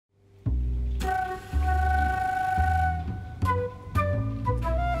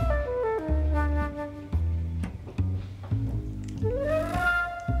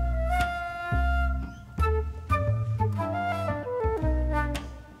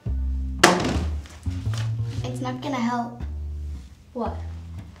it's not gonna help. What?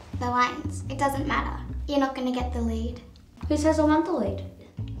 The lines. It doesn't matter. You're not gonna get the lead. Who says I want the lead?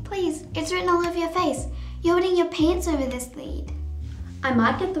 Please, it's written all over your face. You're holding your pants over this lead. I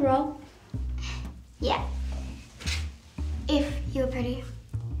might get the role. Yeah. If you were pretty.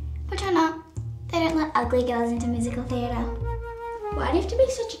 But you're not. They don't let ugly girls into musical theatre. Why do you have to be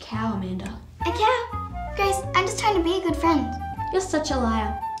such a cow, Amanda? A cow? Grace, I'm just trying to be a good friend. You're such a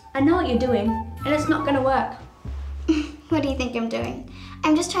liar. I know what you're doing, and it's not gonna work. What do you think I'm doing?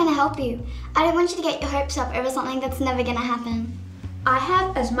 I'm just trying to help you. I don't want you to get your hopes up over something that's never gonna happen. I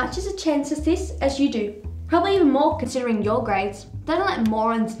have as much as a chance at this as you do. Probably even more considering your grades. They don't let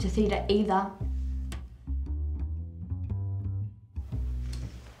morons into theatre either.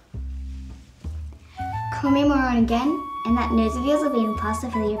 Call me moron again, and that nose of yours will be in plaster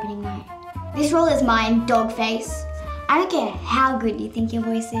for the opening night. This role is mine, dog face. I don't care how good you think your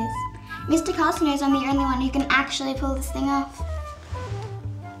voice is. Mr. Carson knows I'm the only one who can actually pull this thing off.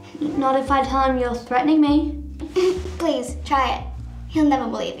 Not if I tell him you're threatening me. Please, try it. He'll never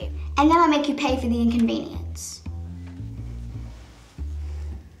believe you. And then I'll make you pay for the inconvenience.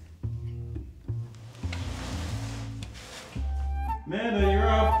 Amanda, you're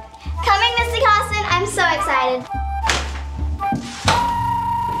up. Coming, Mr. Carson. I'm so excited.